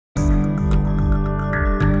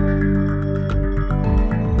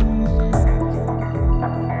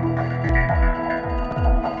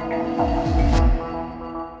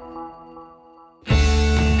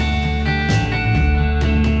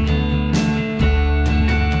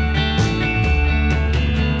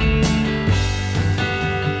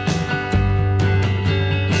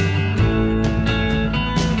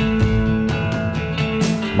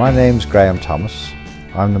My name's Graham Thomas.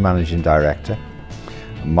 I'm the Managing Director.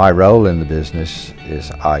 My role in the business is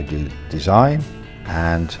I do design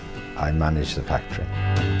and I manage the factory.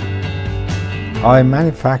 I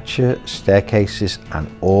manufacture staircases and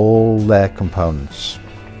all their components.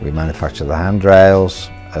 We manufacture the handrails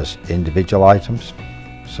as individual items.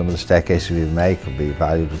 Some of the staircases we make will be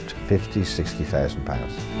valued up to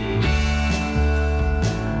 £50,000–60,000.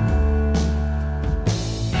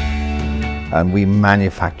 And we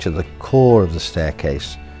manufacture the core of the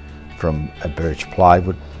staircase from a birch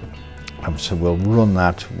plywood, and so we'll run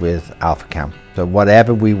that with Alphacam. So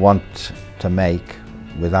whatever we want to make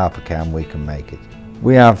with Alphacam, we can make it.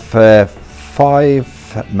 We have 5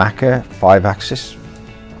 Maca 5-axis,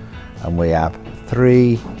 and we have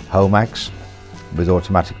 3 Homags with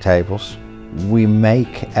automatic tables. We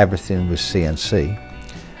make everything with CNC.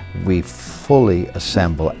 We fully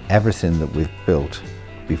assemble everything that we've built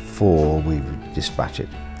before we dispatch it.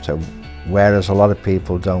 So whereas a lot of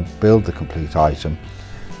people don't build the complete item,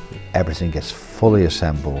 everything gets fully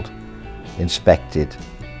assembled, inspected,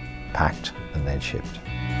 packed and then shipped.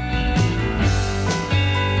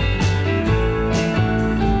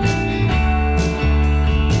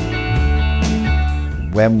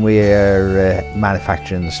 When we're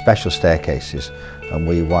manufacturing the special staircases and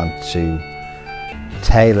we want to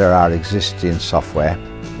tailor our existing software,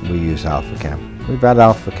 we use Alphacam. We've had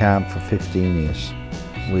Alphacam for 15 years.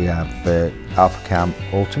 We have Alphacam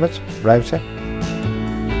Ultimate router.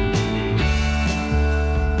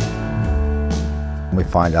 We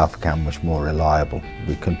find Alphacam much more reliable.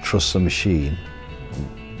 We can trust the machine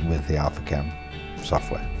with the Alphacam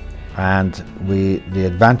software. And the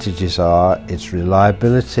advantages are its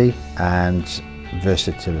reliability and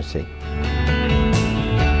versatility.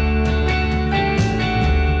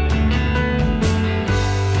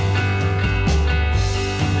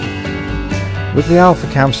 With the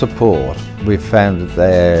Alphacam support, we've found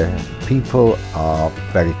that people are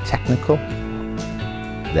very technical,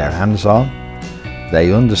 they're hands-on,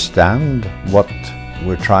 they understand what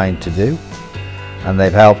we're trying to do, and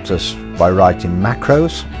they've helped us by writing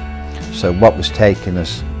macros. So what was taking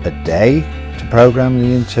us a day to program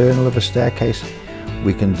the internal of a staircase,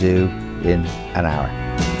 we can do in an hour.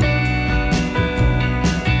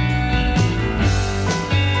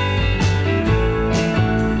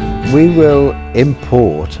 We will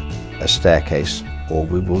import a staircase, or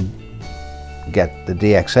we will get the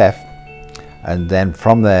DXF, and then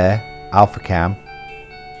from there Alphacam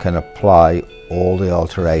can apply all the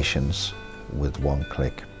alterations with one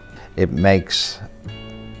click. It makes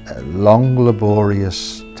long,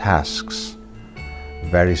 laborious tasks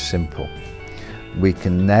very simple. We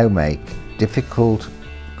can now make difficult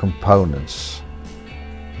components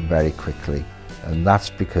very quickly, and that's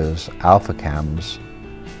because Alphacam's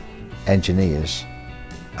engineers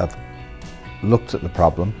have looked at the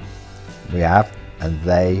problem we have, and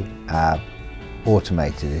they have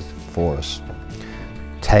automated it for us.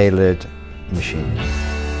 Tailored machining.